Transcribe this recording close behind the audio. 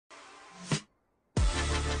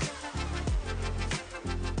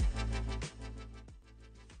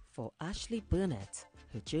For Ashley Burnett,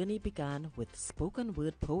 her journey began with spoken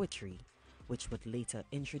word poetry, which would later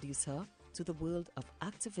introduce her to the world of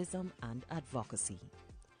activism and advocacy.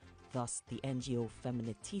 Thus, the NGO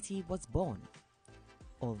FeminiTT was born.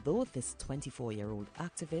 Although this 24-year-old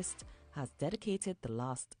activist has dedicated the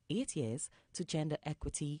last 8 years to gender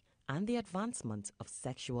equity and the advancement of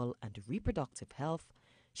sexual and reproductive health,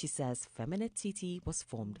 she says FeminiTT was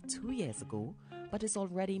formed 2 years ago but is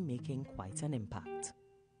already making quite an impact.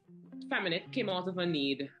 Feminit came out of a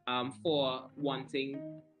need for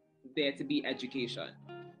wanting there to be education,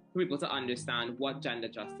 for people to understand what gender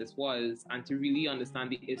justice was and to really understand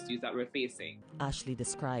the issues that we're facing. Ashley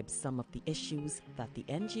describes some of the issues that the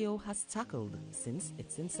NGO has tackled since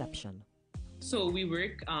its inception. So we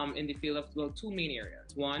work in the field of two main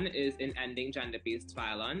areas. One is in ending gender-based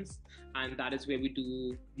violence, and that is where we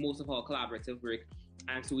do most of our collaborative work.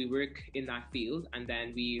 And so we work in that field, and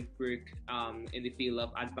then we work in the field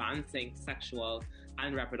of advancing sexual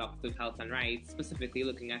and reproductive health and rights, specifically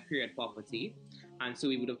looking at period poverty. And so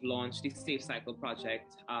we would have launched the Safe Cycle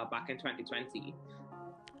project back in 2020.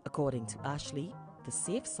 According to Ashley, the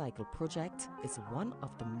Safe Cycle project is one of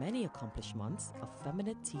the many accomplishments of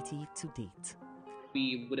FeminiTT to date.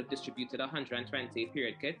 We would have distributed 120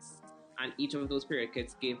 period kits, and each of those period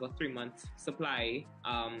kits gave a 3-month supply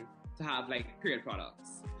to have period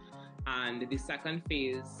products. And the second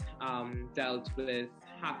phase dealt with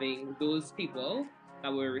having those people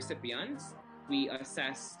that were recipients. We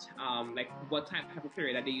assessed what type of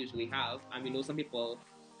period that they usually have, and we know some people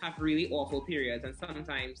have really awful periods, and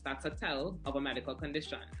sometimes that's a tell of a medical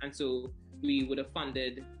condition. And so we would have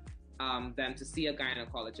funded them to see a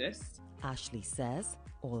gynecologist. Ashley says,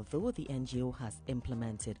 although the NGO has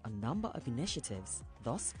implemented a number of initiatives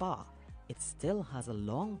thus far, it still has a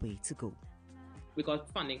long way to go. We got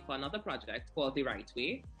funding for another project called The Right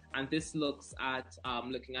Way, and this looks at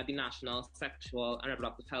looking at the National Sexual and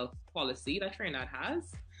Reproductive Health Policy that Trinidad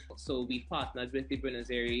has. So we partnered with the Buenos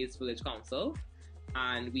Aires Village Council,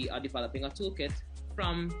 and we are developing a toolkit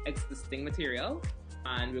from existing material,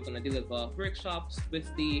 and we're going to deliver workshops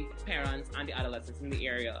with the parents and the adolescents in the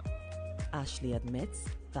area. Ashley admits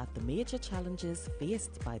that the major challenges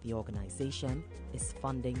faced by the organization is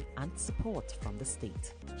funding and support from the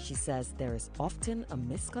state. She says there is often a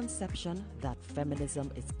misconception that feminism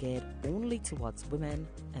is geared only towards women,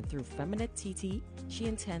 and through FeminiTT, she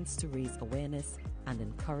intends to raise awareness and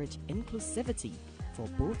encourage inclusivity for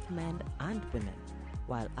both men and women,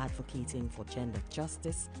 while advocating for gender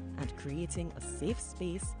justice and creating a safe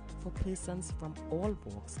space for persons from all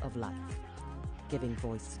walks of life. Giving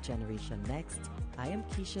voice to Generation Next, I am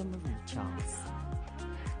Keisha Marie Charles.